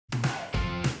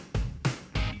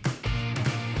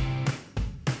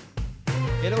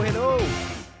Hello, hello!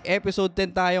 Episode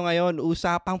 10 tayo ngayon,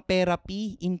 usapang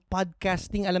therapy in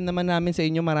podcasting. Alam naman namin sa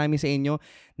inyo, marami sa inyo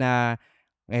na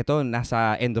eto,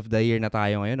 nasa end of the year na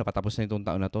tayo ngayon, napatapos na itong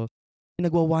taon na to.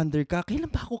 Nagwa-wonder ka, kailan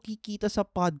ba ako kikita sa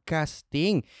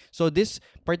podcasting? So this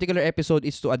particular episode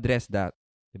is to address that.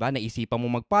 Diba? Naisipan mo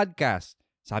mag-podcast.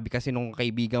 Sabi kasi nung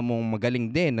kaibigan mong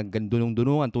magaling din,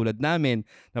 naggandunong-dunungan tulad namin,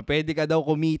 na pwede ka daw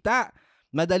kumita.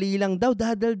 Madali lang daw,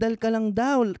 dadaldal ka lang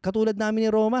daw. Katulad namin ni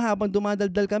Roma, habang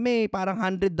dumadaldal kami, parang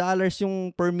 $100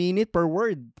 yung per minute, per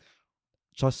word.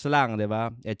 Chos lang, di ba?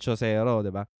 Echo zero,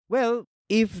 di ba? Well,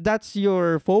 if that's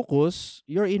your focus,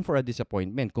 you're in for a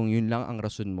disappointment kung yun lang ang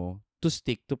rason mo to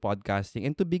stick to podcasting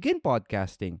and to begin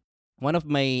podcasting. One of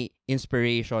my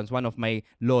inspirations, one of my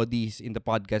lodies in the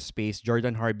podcast space,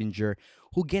 Jordan Harbinger,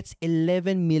 who gets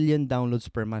 11 million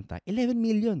downloads per month. 11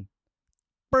 million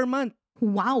per month.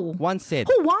 Wow. Once said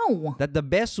wow. that the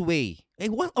best way,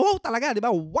 talaga, di ba?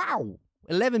 Wow!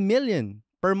 11 million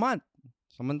per month.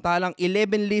 Samantalang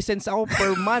 11 listens ako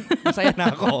per month. Masaya na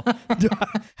ako.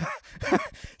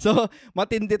 So,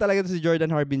 matindi talaga si Jordan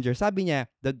Harbinger. Sabi niya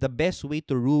that the best way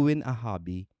to ruin a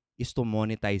hobby is to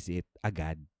monetize it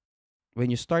agad. When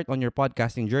you start on your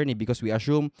podcasting journey, because we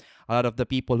assume a lot of the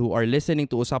people who are listening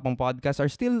to Usapang Podcast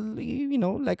are still,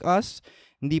 like us,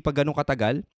 hindi pa ganun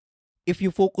katagal. If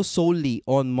you focus solely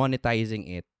on monetizing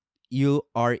it, you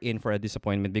are in for a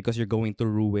disappointment because you're going to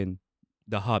ruin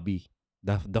the hobby,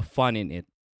 the fun in it.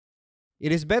 It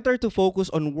is better to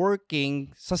focus on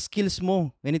working sa skills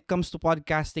mo when it comes to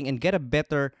podcasting and get a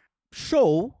better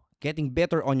show, getting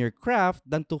better on your craft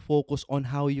than to focus on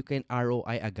how you can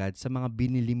ROI agad sa mga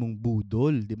binili mong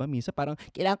budol. Diba? Minsan parang,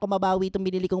 kailangan ko mabawi itong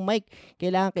binili kong mic.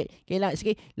 Kailangan,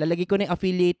 sige, lalagay ko na yung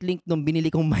affiliate link ng binili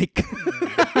kong mic.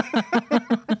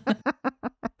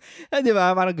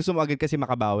 Diba? Parang gusto mo agad kasi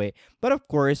makabawi. But of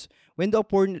course, when the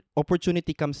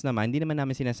opportunity comes naman, hindi naman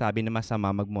namin sinasabi na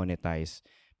masama mag-monetize.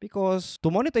 Because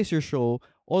to monetize your show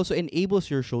also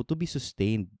enables your show to be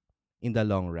sustained in the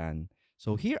long run.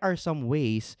 So here are some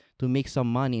ways to make some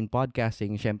money in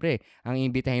podcasting. Siyempre, ang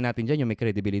iimbitahin natin dyan yung may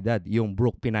kredibilidad, yung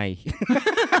Brooke Pinay.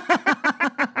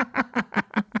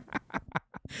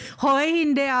 Hoy,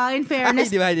 hindi in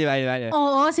fairness. Ay, di ba?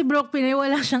 Oo, si Brooke Pinay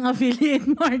wala siyang affiliate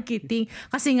marketing.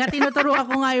 Kasi nga, tinuturo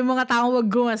ako nga yung mga taong wag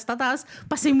gumasta. Tapos,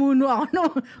 pasimuno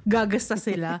ako gagasta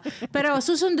sila. Pero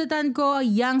susundutan ko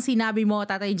yung sinabi mo,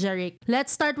 Tatay Jeric. Let's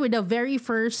start with the very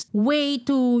first way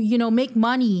to, make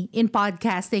money in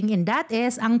podcasting. And that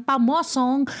is ang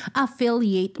pamosong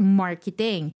affiliate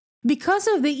marketing. Because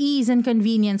of the ease and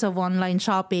convenience of online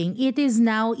shopping, it is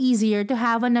now easier to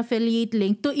have an affiliate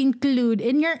link to include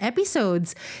in your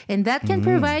episodes. And that can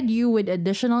provide you with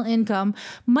additional income.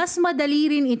 Mas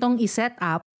madali rin itong iset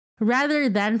up rather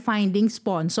than finding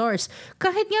sponsors.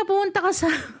 Kahit nga pumunta ka sa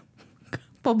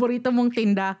paborito mong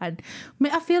tindahan,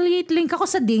 may affiliate link ako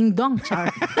sa Ding Dong,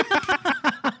 char.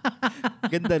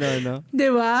 Ganda no?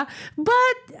 Diba?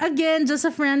 But, again, just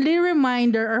a friendly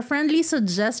reminder or friendly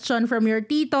suggestion from your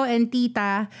tito and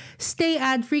tita, stay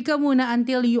ad-free ka muna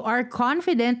until you are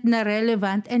confident na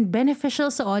relevant and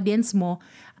beneficial sa audience mo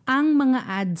ang mga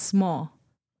ads mo.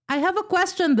 I have a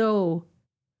question though.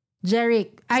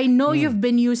 Jeric, I know you've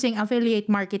been using affiliate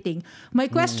marketing. My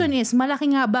question is,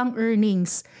 malaki nga ba ang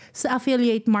earnings sa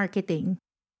affiliate marketing?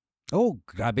 Oh,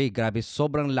 grabe.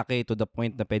 Sobrang laki to the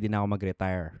point na pwede na ako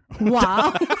mag-retire.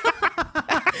 Wow!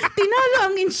 Tinalo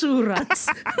ang insurance.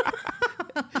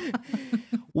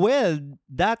 Well,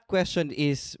 that question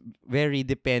is very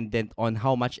dependent on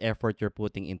how much effort you're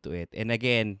putting into it. And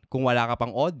again, kung wala ka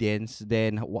pang audience,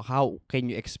 then how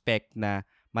can you expect na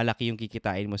malaki yung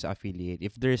kikitain mo sa affiliate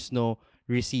if there's no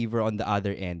receiver on the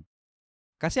other end?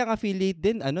 Kasi ang affiliate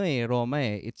din, Roma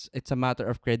it's a matter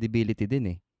of credibility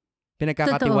din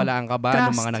Pinagkakatiwalaan ka ba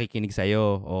ng mga nakikinig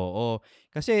sa'yo? Oo.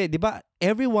 Kasi, di ba,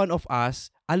 every one of us,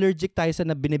 allergic tayo sa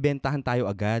na binibentahan tayo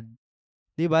agad.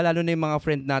 Di ba? Lalo na yung mga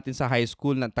friend natin sa high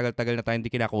school na tagal-tagal na tayo hindi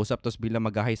kinakausap tapos bigla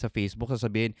mag-hi sa Facebook,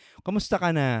 sasabihin, kamusta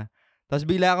ka na? Tapos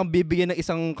bigla kang bibigyan ng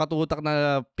isang katutak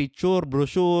na picture,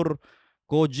 brochure,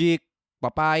 Kojic,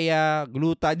 papaya,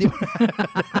 gluta. Di ba?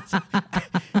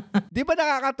 Di ba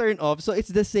nakaka-turn off? So, it's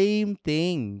the same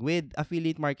thing with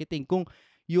affiliate marketing. Kung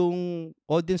yung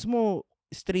audience mo,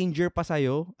 stranger pa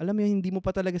sa'yo, alam mo hindi mo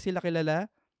pa talaga sila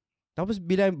kilala. Tapos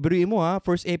biruin mo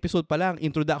first episode pa lang,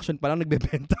 introduction pa lang,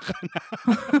 nagbebenta ka na.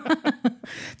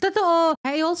 Totoo.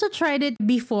 I also tried it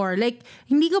before. Like,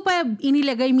 hindi ko pa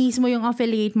inilagay mismo yung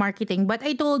affiliate marketing, but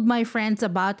I told my friends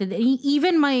about it.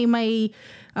 Even my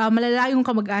malalayong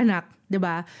kamag-anak,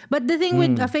 diba? But the thing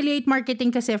with affiliate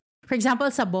marketing kasi, for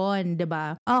example, Sabon,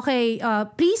 diba? Okay,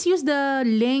 please use the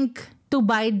link to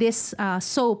buy this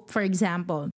soap, for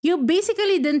example. You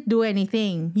basically didn't do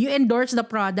anything. You endorse the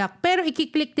product, pero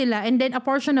i-click nila and then a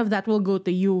portion of that will go to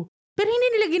you. Pero hindi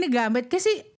nila ginagamit kasi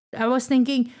I was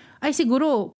thinking, ay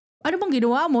siguro, ano bang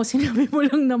ginawa mo? Sinabi mo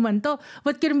lang naman to.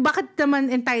 Bakit naman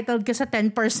entitled ka sa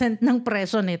 10% ng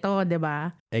presyo nito, di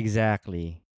ba?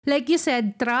 Exactly. Like you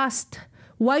said, trust.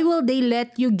 Why will they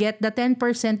let you get the 10%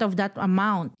 of that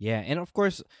amount? Yeah, and of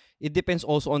course, it depends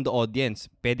also on the audience.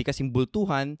 Pwede kasing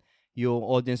bultuhan yung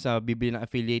audience na bibili ng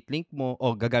affiliate link mo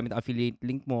o gagamit ng affiliate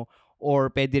link mo,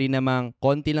 or pwede rin namang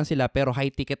konti lang sila pero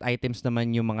high-ticket items naman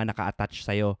yung mga naka-attach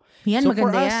sa'yo. Yan, so maganda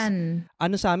for us, yan.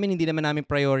 Ano sa amin, hindi naman namin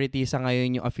priority sa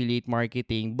ngayon yung affiliate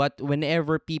marketing, but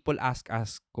whenever people ask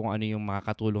us kung ano yung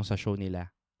makakatulong sa show nila,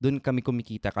 dun kami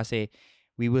kumikita kasi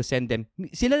we will send them.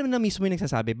 Sila na mismo yung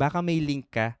nagsasabi, baka may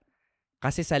link ka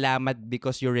kasi salamat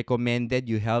because you recommended,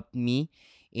 you helped me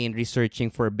in researching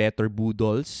for better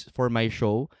boodles for my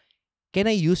show. Can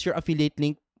I use your affiliate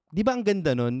link? Di ba ang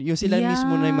ganda nun? Yung sila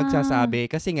mismo na yung magsasabi.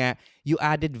 Kasi nga, you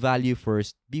added value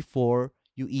first before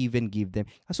you even give them.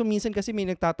 Kaso minsan kasi may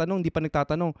nagtatanong, di pa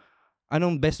nagtatanong,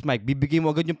 anong best mic? Bibigay mo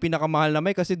agad yung pinakamahal na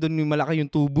mic kasi doon yung malaki yung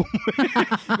tubo.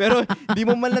 Pero di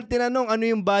mo man lang tinanong, ano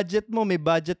yung budget mo? May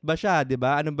budget ba siya? Di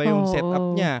ba? Ano ba yung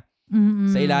setup niya?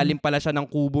 Mm-mm. Sa ilalim pala siya ng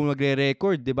kubo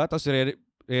magre-record, di ba? Tapos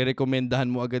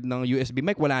re-recommendahan mo agad ng USB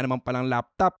mic, wala naman palang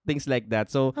laptop, things like that.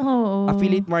 So,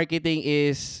 affiliate marketing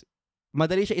is,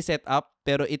 madali siya i-set up,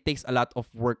 pero it takes a lot of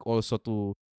work also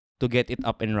to get it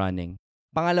up and running.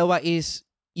 Pangalawa is,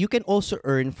 you can also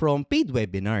earn from paid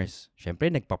webinars. Siyempre,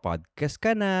 nagpa-podcast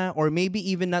ka na, or maybe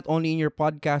even not only in your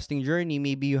podcasting journey,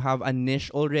 maybe you have a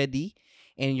niche already,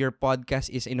 and your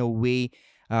podcast is in a way,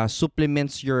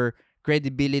 supplements your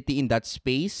credibility in that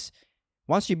space.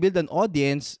 Once you build an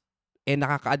audience, and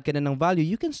nakaka-add ka na ng value,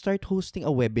 you can start hosting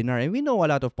a webinar. And we know a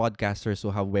lot of podcasters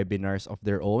who have webinars of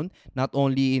their own, not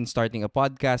only in starting a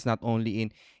podcast, not only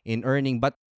in earning,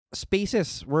 but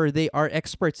spaces where they are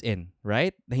experts in,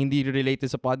 right? Hindi related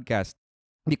sa podcast.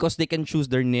 Because they can choose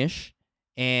their niche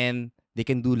and they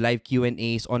can do live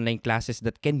Q&As, online classes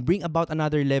that can bring about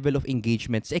another level of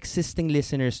engagement sa existing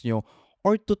listeners nyo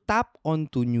or to tap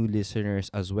onto new listeners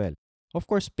as well. Of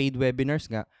course, paid webinars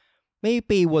nga, may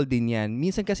paywall din yan.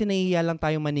 Minsan kasi nahihiya lang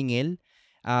tayo maningil.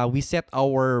 We set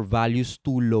our values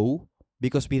too low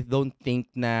because we don't think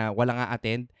na wala nga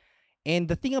attend. And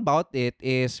the thing about it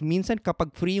is, minsan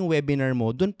kapag free yung webinar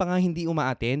mo, dun pa nga hindi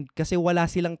uma-attend kasi wala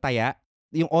silang taya.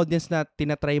 Yung audience na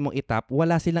tinatry mong itap,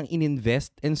 wala silang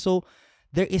ininvest. And so,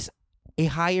 there is a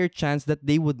higher chance that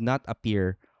they would not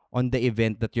appear on the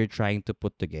event that you're trying to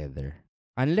put together.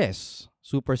 Unless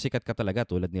super sikat ka talaga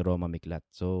tulad ni Roma Miklat.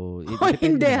 So,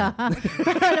 hindi ha.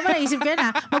 Pero alam mo, naisip ko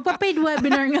na, magpa-paid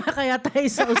webinar nga kaya tayo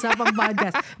sa usapang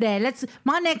podcast.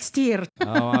 Mga next year.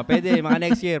 Pwede, mga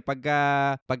next year.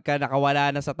 Pagka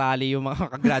nakawala na sa tali yung mga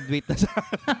kagraduate na sa...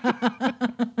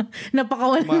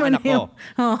 Napakawalan mo na yun.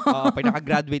 Pag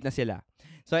nakagraduate na sila.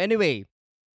 So anyway,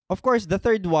 of course, the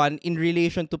third one, in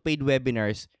relation to paid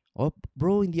webinars,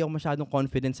 bro, hindi ako masyadong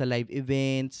confident sa live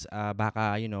events.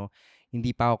 Baka,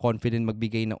 hindi pa ako confident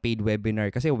magbigay ng paid webinar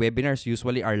kasi webinars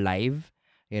usually are live,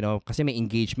 kasi may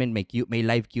engagement, may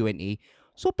live Q&A.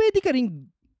 So, pwede ka rin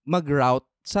mag-route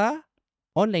sa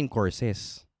online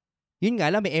courses. Yun nga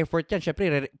lang, may effort yan.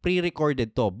 Syempre,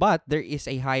 pre-recorded to. But there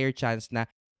is a higher chance na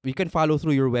you can follow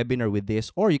through your webinar with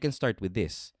this or you can start with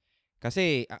this.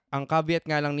 Kasi, ang caveat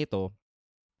nga lang nito,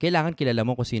 kailangan kilala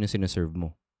mo kung sino sinuserve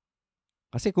mo.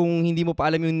 Kasi kung hindi mo pa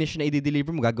alam yung niche na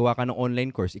i-deliver mo, gagawa ka ng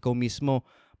online course, ikaw mismo,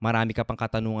 marami ka pang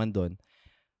katanungan doon.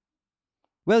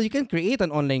 Well, you can create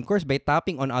an online course by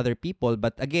tapping on other people,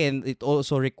 but again, it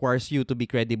also requires you to be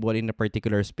credible in a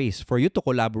particular space for you to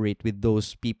collaborate with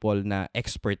those people na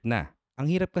expert na. Ang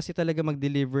hirap kasi talaga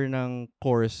mag-deliver ng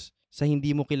course sa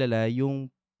hindi mo kilala yung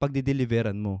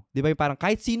pagdi-deliveran mo. Di ba? Parang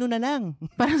kahit sino na lang.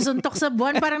 Parang suntok sa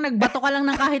buwan. Parang nagbato ka lang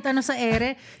ng kahit ano sa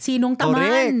ere. Sinong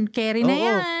tamaan? Carry na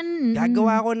yan.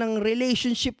 Gagawa ko ng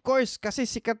relationship course kasi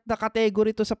sikat na category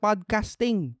to sa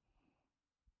podcasting.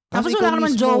 Tapos wala ka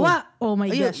naman jowa. Oh my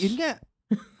gosh. Yun nga.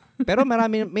 Pero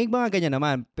may mga ganyan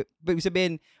naman. Ibig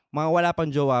sabihin, mga wala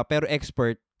pang jowa pero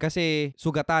expert kasi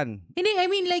sugatan. Hindi, I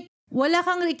mean like, wala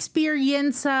kang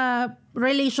experience sa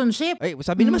relationship. Ay,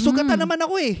 sabi naman, sugatan naman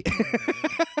ako eh.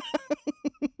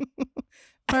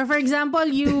 For example,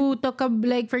 you talk of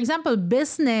for example,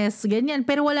 business, ganyan,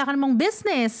 pero wala ka namang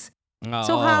business.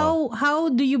 So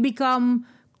how do you become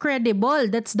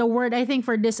credible? That's the word I think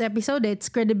for this episode,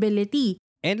 it's credibility.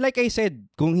 And like I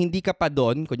said, kung hindi ka pa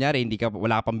doon, kunyari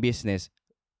wala pang business,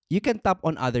 you can tap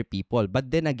on other people.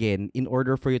 But then again, in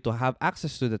order for you to have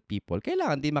access to that people,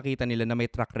 kailangan din makita nila na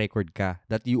may track record ka,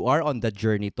 that you are on the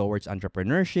journey towards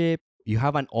entrepreneurship. You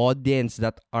have an audience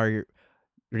that are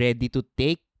ready to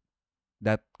take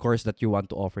that course that you want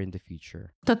to offer in the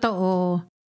future. Totoo.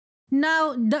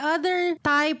 Now, the other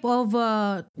type of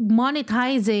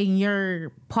monetizing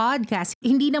your podcast,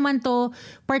 hindi naman to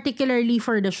particularly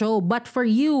for the show, but for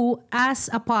you as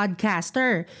a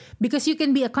podcaster. Because you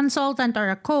can be a consultant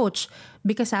or a coach.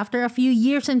 Because after a few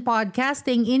years in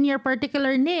podcasting in your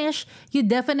particular niche, you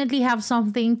definitely have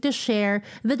something to share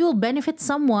that will benefit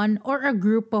someone or a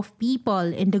group of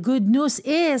people. And the good news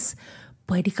is,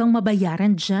 pwede kang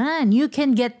mabayaran dyan. You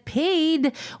can get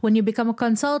paid when you become a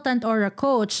consultant or a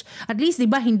coach. At least, di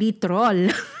ba, hindi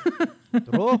troll.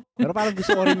 True. Pero parang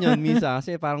gusto ko rin yun, Misa.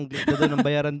 Kasi parang gusto doon ang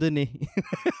bayaran doon eh.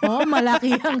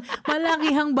 Malaki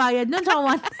hang bayad nun. Tsaka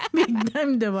one big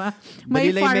time, di ba?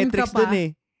 May farm ka pa. Dun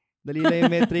eh. Dali lang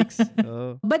yung metrics.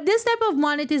 Oh. But this type of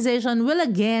monetization will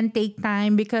again take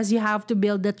time because you have to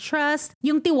build the trust,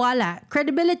 yung tiwala,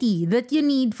 credibility that you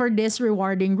need for this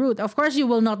rewarding route. Of course, you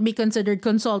will not be considered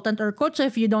consultant or coach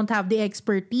if you don't have the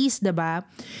expertise, diba?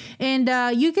 And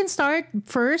you can start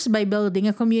first by building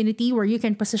a community where you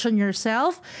can position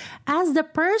yourself as the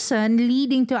person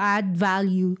leading to add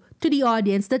value to the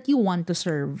audience that you want to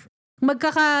serve.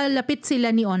 Magkakalapit sila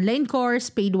ni online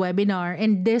course, paid webinar,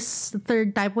 and this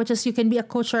third type, which is you can be a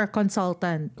coach or a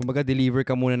consultant. Kumbaga, deliver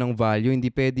ka muna ng value.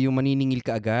 Hindi pwede yung maniningil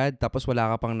ka agad tapos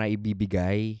wala ka pang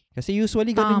naibibigay. Kasi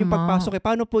usually, ganun yung pagpasok.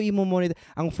 Paano po i-monetize?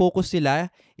 Ang focus sila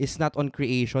is not on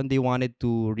creation. They wanted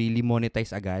to really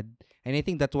monetize agad. And I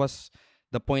think that was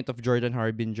the point of Jordan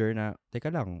Harbinger na,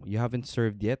 teka lang, you haven't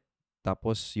served yet.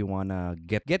 Tapos you wanna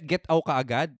get out ka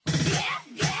agad.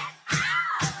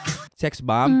 Sex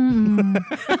bomb.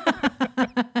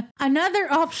 Another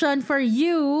option for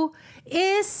you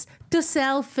is to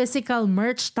sell physical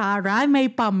merch. Taray,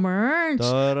 may pa-merch.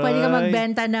 Pwede ka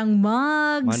magbenta ng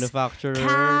mugs, manufacturer,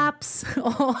 caps,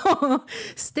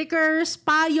 stickers,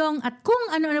 payong, at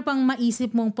kung ano-ano pang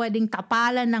maisip mong pwedeng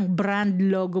tapalan ng brand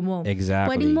logo mo.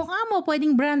 Exactly. Pwedeng mukha mo,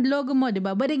 pwedeng brand logo mo,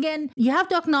 diba? But again, you have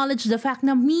to acknowledge the fact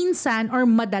na minsan or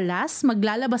madalas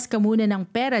maglalabas ka muna ng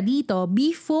pera dito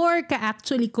before ka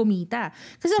actually kumita.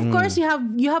 Because of course,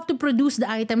 you have to produce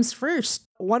the items first.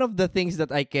 One of the things that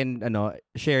I can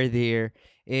share there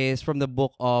is from the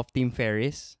book of Tim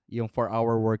Ferriss, yung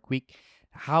 4-Hour Workweek.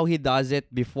 How he does it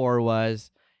before was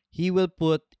he will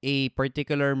put a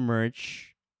particular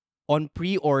merch on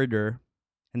pre-order.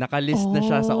 Nakalist na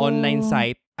siya sa online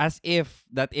site as if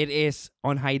that it is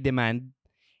on high demand.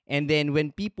 And then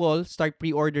when people start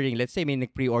pre-ordering, let's say may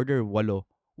nag-pre-order 8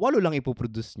 lang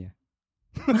ipoproduce niya.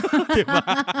 Diba?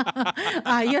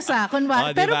 Ayos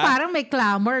kunwari. Pero diba? Parang may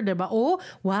clamor, diba? Oh,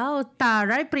 wow,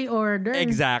 taray, pre-order.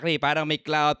 Exactly. Parang may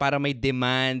cloud, parang may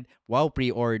demand. Wow,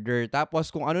 pre-order.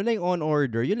 Tapos kung ano lang yung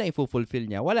on-order, yun lang i-fulfill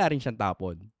niya. Wala rin siyang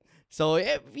tapon. So,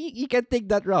 you can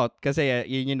take that route kasi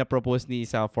yun yung na-propose ni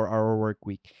sa 4-Hour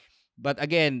Workweek. But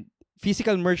again,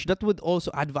 physical merch, that would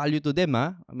also add value to them,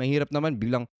 ha? Mahirap naman,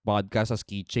 biglang podcast as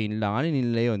keychain lang. Ano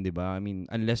nila yun, diba? I mean,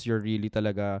 unless you're really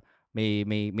talaga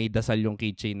may dasal yung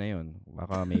keychain na yun.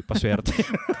 Baka may paswerte.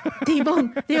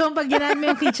 Tibong pag ginamit mo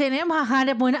yung keychain na yun,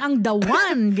 makahanap mo na ang the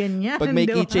one. Ganyan. Pag may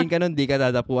keychain ka nun, di ka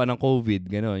dadapuan ng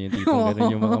COVID. Ganon. Yung tipong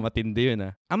ganon yung mga matindi yun.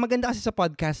 Ang maganda kasi sa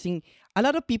podcasting, a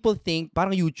lot of people think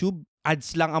parang YouTube,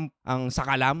 ads lang ang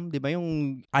sakalam. Di ba?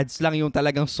 Yung ads lang yung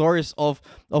talagang source of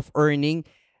earning.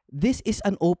 This is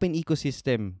an open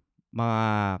ecosystem,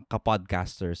 mga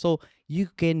kapodcaster. So,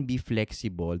 you can be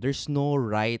flexible. There's no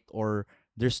right or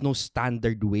there's no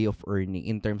standard way of earning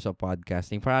in terms of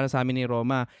podcasting. Para sa amin ni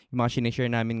Roma, yung mga sinishare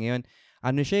namin ngayon,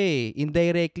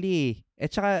 indirectly.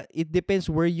 At saka, it depends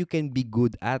where you can be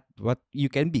good at, what you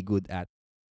can be good at.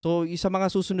 So, sa mga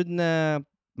susunod na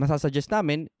masasuggest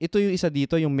namin, ito yung isa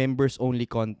dito, yung members-only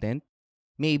content.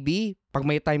 Maybe, pag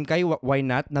may time kayo, why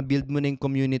not? Na-build mo na yung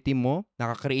community mo,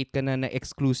 nakaka-create ka na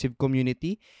exclusive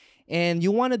community, and you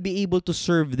wanna be able to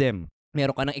serve them.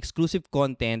 Meron ka ng exclusive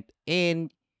content, and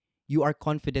you are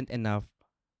confident enough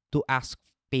to ask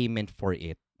payment for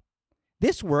it.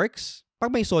 This works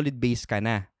pag may solid base ka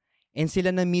na. And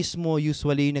sila na mismo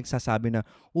usually yung nagsasabi na,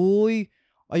 uy,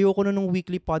 ayoko na ng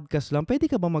weekly podcast lang.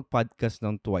 Pwede ka ba mag-podcast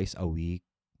ng twice a week?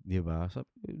 Diba? So,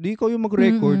 di ko yung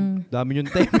mag-record. Dami yung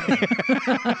time.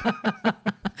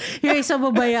 Yung isa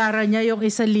babayaran niya, yung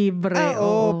isa libre.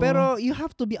 Pero you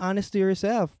have to be honest to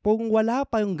yourself. Kung wala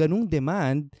pa yung ganung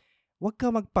demand, wag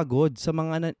ka magpagod sa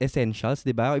mga essentials,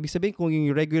 di ba? Ibig sabihin, kung yung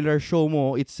regular show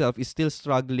mo itself is still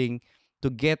struggling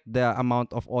to get the amount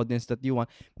of audience that you want,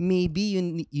 maybe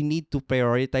you need to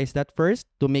prioritize that first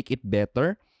to make it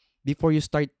better. before you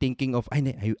start thinking of,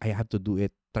 I have to do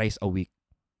it thrice a week.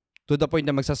 To the point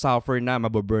na magsasuffer na,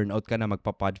 mababurnout ka na,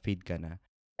 magpa-pod fade ka na.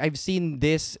 I've seen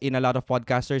this in a lot of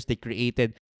podcasters. They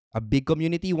created a big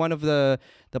community. One of the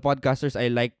podcasters I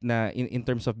like na in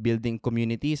terms of building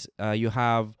communities, you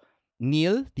have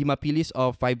Neil Dimapilis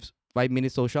of 5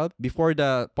 Minute Social. Before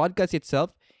the podcast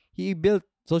itself, he built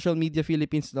Social Media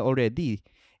Philippines already.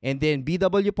 And then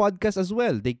BW Podcast as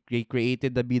well. They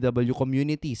created the BW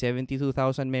community,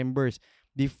 72,000 members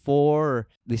before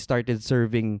they started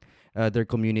serving their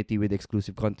community with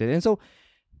exclusive content. And so,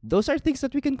 those are things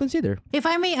that we can consider. If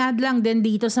I may add lang din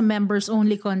dito sa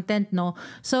members-only content, no?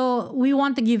 So, we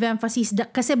want to give emphasis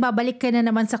kasi babalik ka na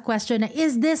naman sa question na,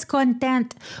 is this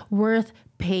content worth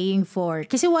paying for?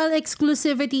 Kasi while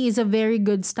exclusivity is a very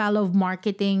good style of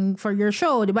marketing for your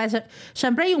show, diba?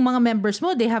 Siyempre, yung mga members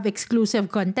mo, they have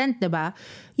exclusive content, diba?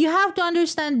 You have to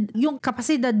understand yung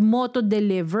kapasidad mo to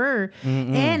deliver.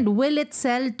 And will it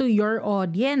sell to your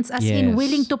audience? As in,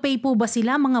 willing to pay po ba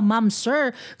sila, mga ma'am,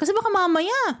 sir? Kasi baka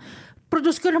mamaya,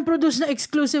 produce na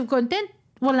exclusive content,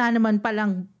 wala naman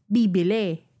palang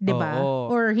bibili. Diba?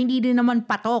 Or hindi din naman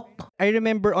patok. I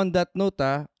remember on that note,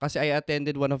 kasi I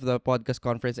attended one of the podcast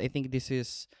conference. I think this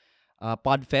is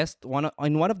Podfest.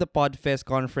 In one of the Podfest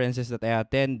conferences that I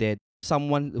attended,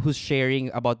 someone who's sharing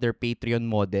about their Patreon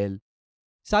model.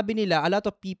 Sabi nila, a lot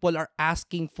of people are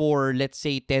asking for, let's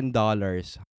say, $10.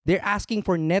 They're asking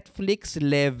for Netflix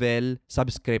level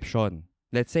subscription.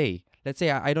 Let's say,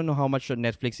 I don't know how much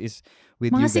Netflix is with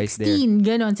mga you guys 16,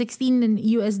 there. Ganon. 16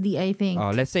 USD, I think.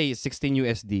 Let's say 16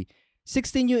 USD.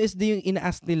 16 USD yung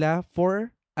ina-ask nila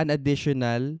for an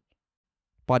additional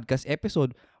podcast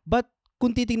episode. But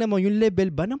kung titingnan mo, yung level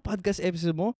ba ng podcast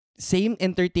episode mo, same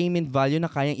entertainment value na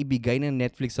kayang ibigay ng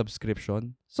Netflix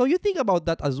subscription. So you think about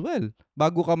that as well.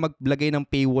 Bago ka maglagay ng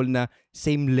paywall na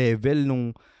same level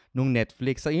nung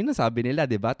Netflix. So yun na sabi nila,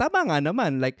 di ba? Tama nga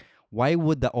naman. Like, why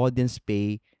would the audience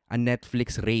pay a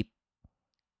Netflix rate?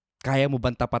 Kaya mo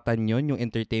bang tapatan yon yung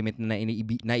entertainment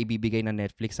na ibibigay ng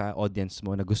Netflix sa audience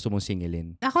mo na gusto mong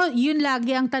singilin? Ako, yun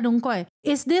lagi ang tanong ko eh.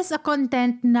 Is this a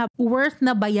content na worth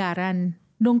na bayaran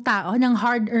nung tao ng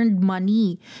hard-earned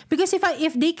money? Because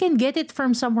if they can get it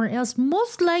from somewhere else,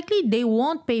 most likely they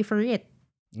won't pay for it.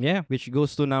 Yeah, which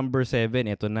goes to number 7.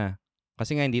 Ito na.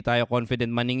 Kasi nga hindi tayo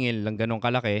confident maningil lang ganong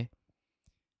kalaki.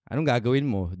 Anong gagawin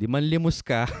mo? Di man limos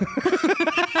ka.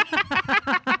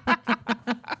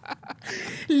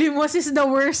 Limos is the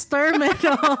worst term, no?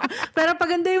 Pero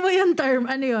paganday mo yung term,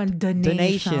 ano yun?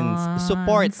 Donations.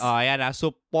 Support. Ayan na.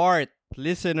 Support.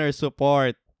 Listener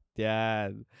support.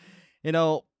 Yan. You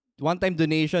know, one-time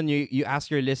donation, you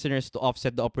ask your listeners to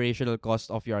offset the operational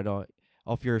cost of your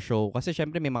show. Kasi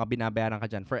syempre may mga binabayaran ka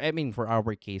dyan. For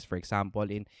our case, for example,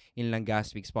 in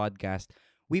Last Week's podcast,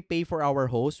 we pay for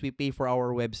our host, we pay for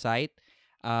our website,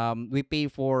 we pay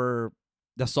for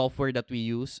the software that we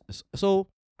use.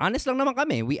 So, honest lang naman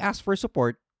kami. We ask for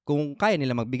support kung kaya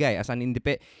nila magbigay. As in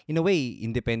a way,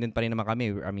 independent pa rin naman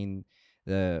kami. I mean,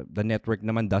 the network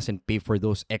naman doesn't pay for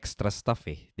those extra stuff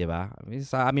eh. Diba?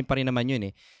 Sa amin pa rin naman yun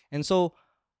eh. And so,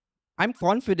 I'm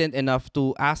confident enough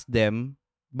to ask them,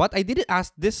 but I didn't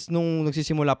ask this nung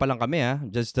nagsisimula pa lang kami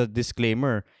Just a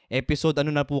disclaimer. Episode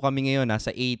na po kami ngayon, nasa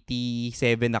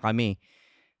 87 na kami.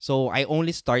 So, I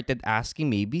only started asking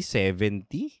maybe 70?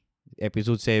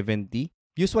 Episode 70?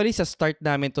 Usually, sa start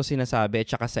namin to sinasabi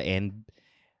at saka sa end.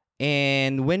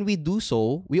 And when we do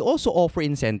so, we also offer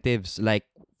incentives. Like,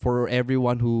 for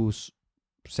everyone who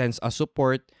sends us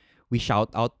support, we shout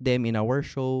out them in our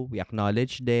show. We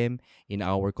acknowledge them in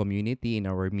our community, in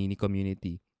our mini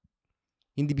community.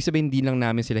 Hindi ibig sabihin, hindi lang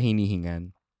namin sila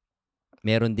hinihingan.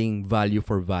 Meron ding value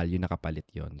for value na kapalit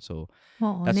yon. So,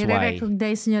 that's why.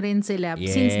 Nire-recognize nyo rin sila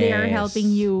since they are helping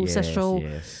you sa show.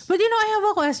 Yes. But I have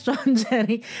a question,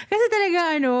 Jerry. Kasi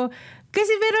talaga,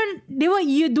 kasi meron, di ba,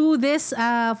 you do this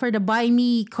for the Buy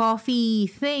Me Coffee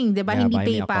thing, di ba? Yeah, Hindi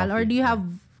coffee. PayPal. Or do you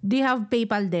have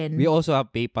PayPal din? We also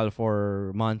have PayPal for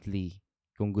monthly,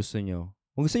 kung gusto nyo.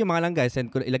 Kung gusto nyo mga lang guys,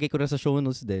 ilagay ko na sa show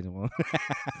notes din.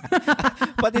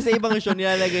 Pati sa ibang show,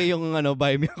 nilalagay yung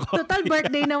Buy Me a Coffee. Total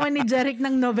birthday naman ni Jeric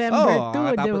ng November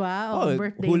 2, di ba?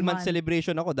 Birthday whole month month.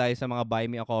 celebration ako dahil sa mga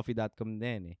buymeacoffee.com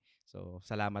din eh. So,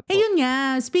 salamat po. Yun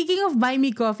nga, speaking of Buy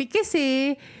Me Coffee,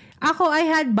 kasi I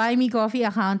had Buy Me Coffee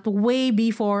account way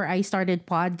before I started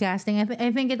podcasting.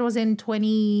 I think it was in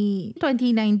 2019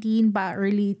 pa,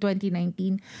 early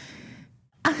 2019.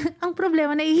 Ang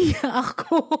problema, nahihiya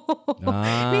ako.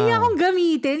 Nahihiya akong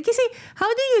gamitin. Kasi, how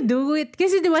do you do it?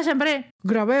 Kasi, di ba, syempre,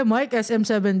 grabe, mic,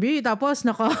 SM7B, tapos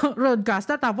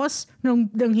naka-roadcaster, tapos nang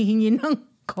hihingi ng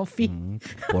coffee.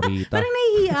 Porita. Parang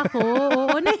nahihiya ako.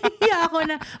 Oo, nahihiya ako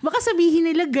na, baka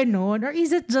sabihin nila ganon, or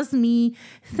is it just me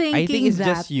thinking I think it's that?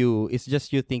 just you. It's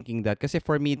just you thinking that. Kasi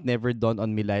for me, it never dawned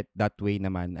on me like that way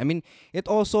naman. I mean,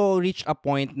 it also reached a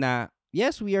point na,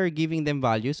 yes, we are giving them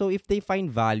value. So if they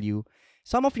find value,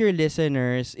 some of your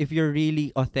listeners, if you're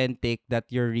really authentic,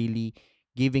 that you're really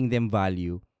giving them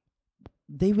value,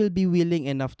 they will be willing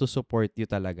enough to support you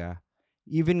talaga.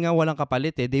 Even nga walang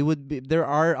kapalit there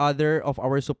are other of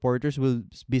our supporters will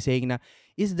be saying na,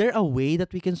 is there a way that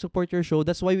we can support your show?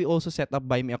 That's why we also set up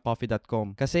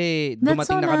buymeacoffee.com. Kasi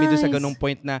dumating na kami doon sa ganung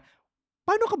point na,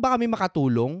 paano ka ba kami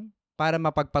makatulong para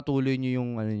mapagpatuloy nyo yung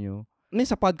ano nyo?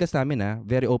 Sa podcast namin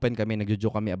very open kami,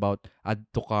 nagjo-joke kami about add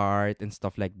to cart and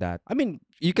stuff like that. I mean,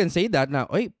 you can say that na,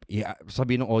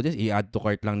 sabi ng audience, i-add to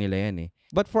cart lang nila yan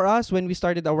But for us, when we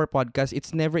started our podcast,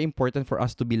 it's never important for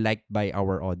us to be liked by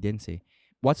our audience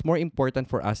What's more important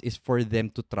for us is for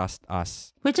them to trust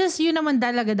us. Which is yun naman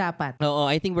talaga dapat. Oo,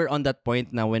 I think we're on that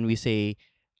point now when we say,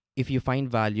 if you find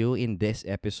value in this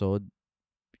episode,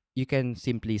 you can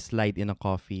simply slide in a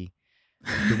coffee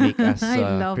to make us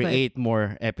create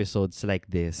more episodes like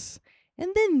this. And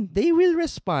then they will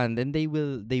respond and they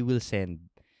will send.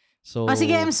 So,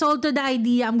 sige, I'm sold to the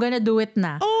idea. I'm gonna do it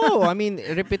na. I mean,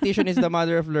 repetition is the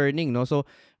mother of learning, no? So,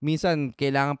 minsan,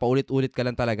 kailangan paulit-ulit ka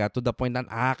lang talaga to the point na,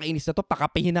 kainis na to,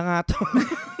 pakapihin na nga to.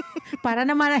 Para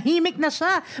na manahimik na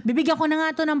siya. Bibigyan ko na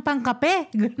nga to ng pangkape.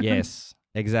 Yes,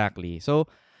 exactly. So,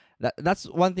 that's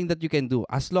one thing that you can do.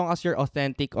 As long as you're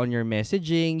authentic on your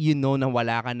messaging, you know na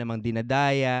wala ka namang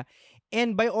dinadaya.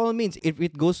 And by all means, if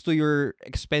it goes to your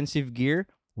expensive gear,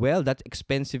 well, that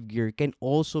expensive gear can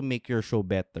also make your show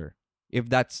better if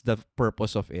that's the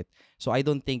purpose of it. So I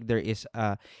don't think there is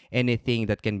anything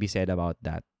that can be said about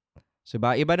that. So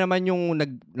iba naman yung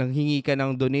nanghingi ka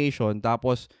ng donation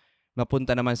tapos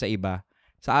mapunta naman sa iba.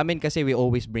 Sa amin kasi we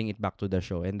always bring it back to the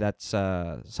show and that's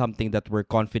something that we're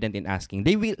confident in asking.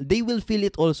 They will feel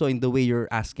it also in the way you're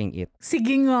asking it.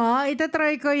 Sige nga,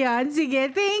 itatry ko yan.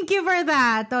 Sige, thank you for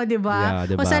that. O, diba? Yeah,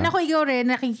 diba? O sana ko ikaw rin,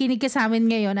 nakikinig ka sa amin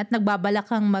ngayon at nagbabalak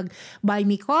kang mag-buy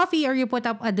me coffee or you put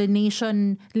up a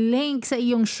donation link sa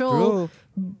iyong show. True.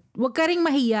 Huwag ka ring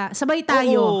mahiya. Sabay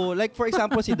tayo. Oo, like for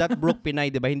example, si That Broke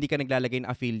Pinay, diba? Hindi ka naglalagay ng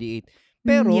affiliate.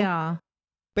 Pero,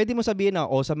 pwede mo sabihin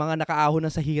na, sa mga nakaahon na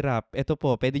sa hirap, eto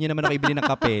po, pwede nyo naman ako ibili ng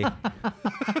kape.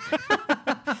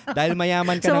 Dahil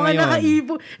mayaman ka na ngayon.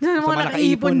 Sa mga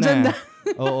nakaipon dyan.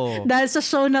 Oo. Dahil sa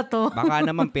show na to. Baka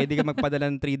naman pwede ka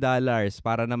magpadala ng $3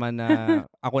 para naman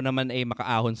ako naman ay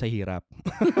makaahon sa hirap.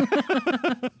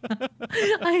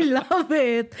 I love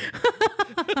it.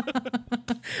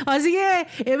 Sige,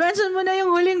 i-mention mo na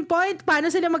yung huling point. Paano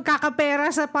sila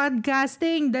magkakapera sa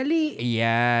podcasting? Dali.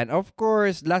 Ayan. Of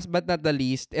course, last but not the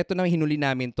least, ito na hinuli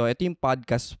namin to. Ito yung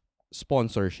podcast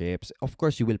sponsorships. Of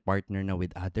course, you will partner na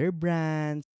with other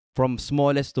brands. From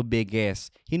smallest to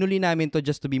biggest. Hinuli namin to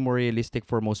just to be more realistic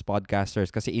for most podcasters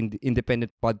kasi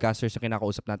independent podcasters yung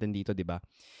kinakausap natin dito, di ba?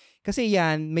 Kasi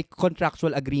yan, may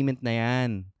contractual agreement na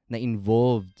yan na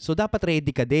involved. So, dapat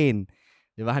ready ka din.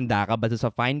 Di ba? Handa ka ba sa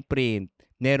fine print?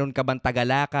 Meron ka bang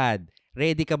tagalakad?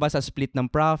 Ready ka ba sa split ng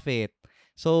profit?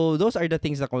 So, those are the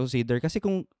things na consider. Kasi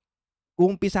kung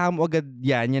umpisahan mo agad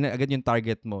yan agad yung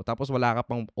target mo, tapos wala ka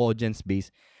pang audience base,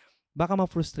 baka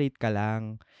ma-frustrate ka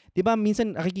lang. 'Di ba?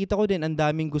 Minsan nakikita ko din ang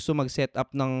daming gusto mag-set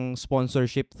up ng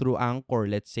sponsorship through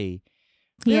Anchor, let's say.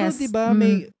 Pero yes. 'di ba,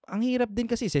 may ang hirap din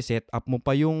kasi i-set up mo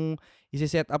pa yung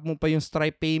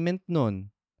Stripe payment nun.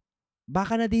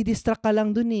 Baka nadi-distract ka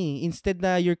lang dun Instead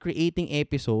na you're creating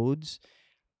episodes,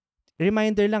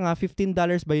 reminder lang $15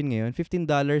 ba yun ngayon? $15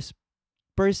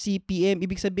 per CPM,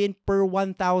 ibig sabihin per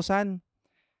 1,000.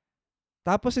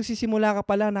 Tapos nagsisimula ka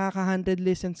pa lang, nakaka-100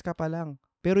 listens ka pa lang.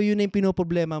 Pero yun na yung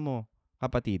pinoproblema mo,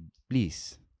 kapatid.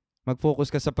 Please,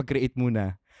 mag-focus ka sa pag-create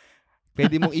muna.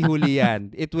 Pwede mong ihuli yan.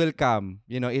 It will come.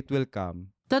 It will come.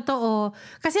 Totoo.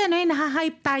 Kasi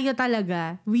nahahype tayo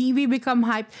talaga. We become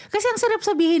hyped. Kasi ang sarap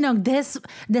sabihin ng,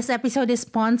 this episode is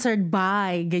sponsored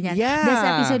by, ganyan. Yeah. This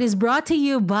episode is brought to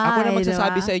you by. Ako na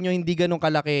magsasabi sa inyo, hindi ganun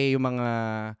kalaki yung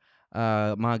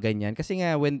mga ganyan. Kasi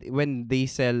nga, when they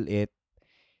sell it,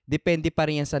 depende pa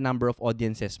rin yan sa number of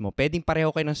audiences mo. Pwedeng pareho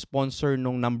kayo ng sponsor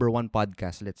nung number 1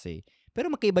 podcast, let's say.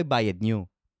 Pero magkaiba bayad nyo.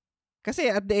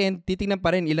 Kasi at the end, titingnan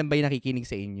pa rin ilan ba yung nakikinig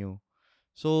sa inyo.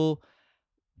 So,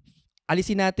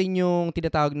 alisin natin yung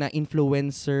tinatawag na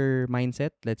influencer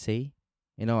mindset, let's say.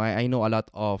 I know a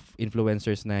lot of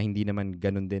influencers na hindi naman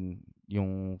ganun din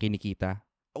yung kinikita.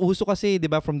 Uso kasi, 'di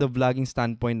ba, from the vlogging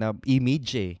standpoint na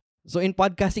image So in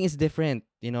podcasting it's different.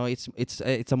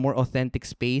 It's a more authentic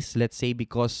space, let's say,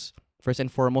 because first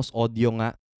and foremost audio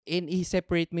nga. And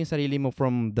i-separate mo yung sarili mo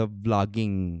from the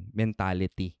vlogging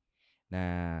mentality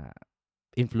na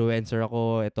influencer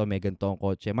ako, ito may ganito ang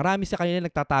kotse. Marami sa kanila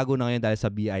nagtatago na ngayon dahil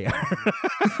sa BIR.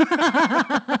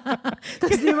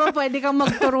 Tapos di ba pwede kang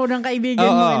magturo ng kaibigan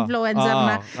mo, influencer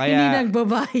na kaya, hindi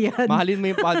nagbabayad. Mahalin mo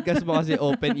yung podcast mo kasi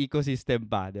open ecosystem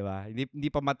pa, di ba?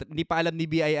 Hindi pa alam ni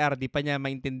BIR, di pa niya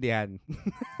maintindihan.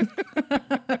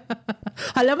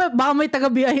 Alam mo, baka may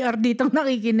taga-BIR dito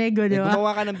nakikinig, di ba?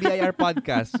 Gumawa ka ng BIR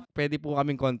podcast, pwede po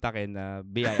kaming kontakin na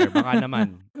BIR. Baka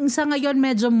naman. Sa ngayon,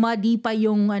 medyo muddy pa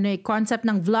yung concept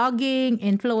ng vlogging,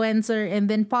 influencer, and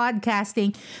then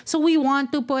podcasting. So we want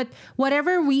to put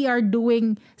whatever we are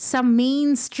doing sa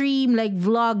mainstream like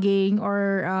vlogging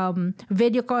or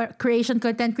video creation,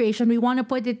 content creation, we want to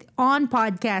put it on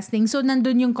podcasting. So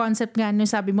nandun yung concept nga,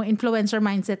 sabi mo, influencer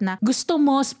mindset na gusto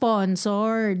mo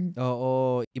sponsored.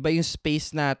 Oo. Iba yung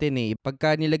space natin eh.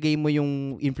 Pagka nilagay mo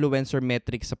yung influencer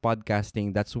metric sa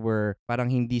podcasting, that's where parang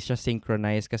hindi siya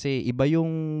synchronized kasi iba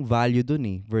yung value dun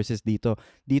eh versus dito.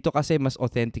 Dito kasi mas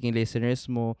authentic yung listeners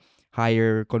mo,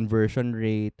 higher conversion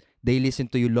rate, they listen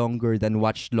to you longer than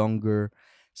watch longer.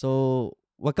 So,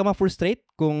 wag ka ma-frustrate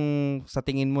kung sa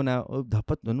tingin mo na,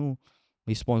 dapat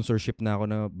may sponsorship na ako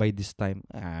na by this time.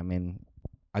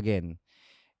 Again,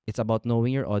 it's about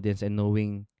knowing your audience and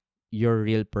knowing your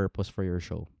real purpose for your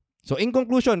show. So, in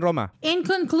conclusion, Roma. In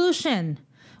conclusion,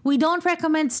 we don't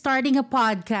recommend starting a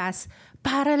podcast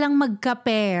para lang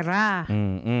magkapera.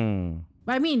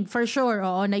 I mean, for sure,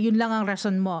 na yun lang ang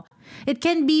rason mo. It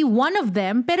can be one of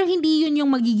them, pero hindi yun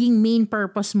yung magiging main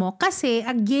purpose mo. Kasi,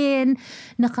 again,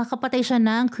 nakakapatay siya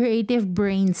ng creative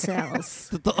brain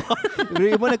cells. Totoo.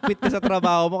 Pero mo, nag-quit ka sa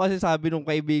trabaho mo kasi sabi nung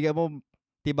kaibigan mo,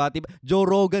 tiba-tiba, Joe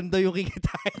Rogan daw yung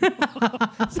kikitain mo.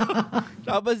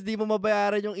 Tapos di mo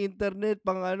mabayaran yung internet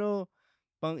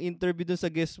pang interview dun sa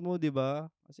guest mo, di ba?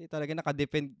 Kasi talaga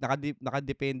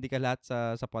nakadepende ka lahat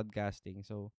sa podcasting.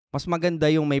 So, mas maganda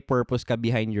yung may purpose ka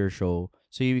behind your show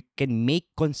so you can make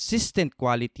consistent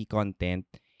quality content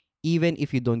even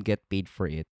if you don't get paid for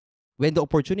it. When the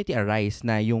opportunity arise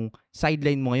na yung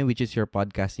sideline mo ngayon, which is your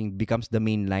podcasting, becomes the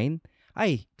main line,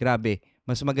 ay, grabe,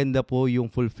 mas maganda po yung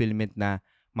fulfillment na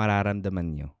mararamdaman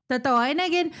nyo. Totoo. And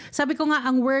again, sabi ko nga,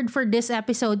 ang word for this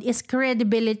episode is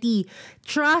credibility.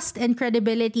 Trust and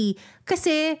credibility.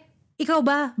 Kasi, ikaw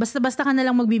ba, basta-basta ka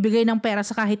nalang magbibigay ng pera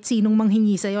sa kahit sinong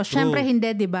manghingi sa'yo? Syempre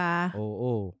hindi, di ba?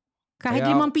 Oo. Kahit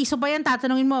Kaya, 5 piso pa yan,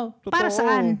 tatanungin mo, totoo, para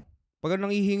saan? Pag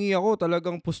nanghihingi ako,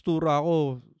 talagang postura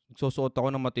ako. Susuot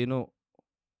ako ng matino.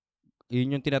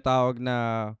 Yun yung tinatawag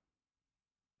na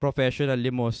professional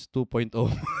limos 2.0.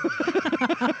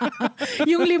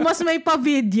 Yung limos may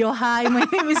pa-video. Hi, my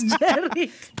name is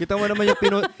Jerry. Kita mo naman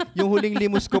yung huling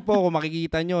limos ko po, kung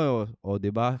makikita nyo.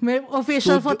 Di ba? May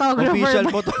official photographer. Official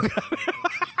photographer.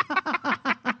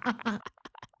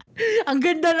 Ang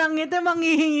ganda lang ito,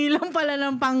 manghihingi lang pala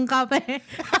ng pangkape.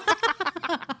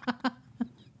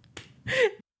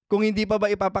 Kung hindi pa ba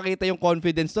ipapakita yung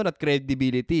confidence doon at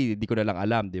credibility, hindi ko na lang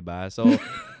alam, di ba? So,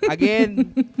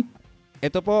 again,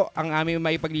 ito po ang aming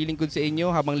maipaglilingkod sa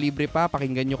inyo. Habang libre pa,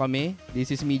 pakinggan nyo kami. This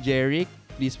is me, Jeric.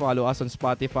 Please follow us on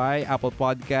Spotify, Apple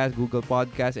Podcast, Google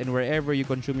Podcast, and wherever you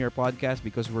consume your podcast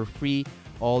because we're free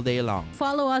all day long.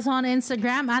 Follow us on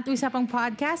Instagram at Usapang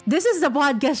Podcast. This is the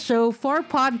podcast show for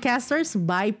podcasters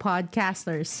by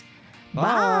podcasters.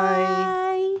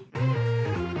 Bye! Bye!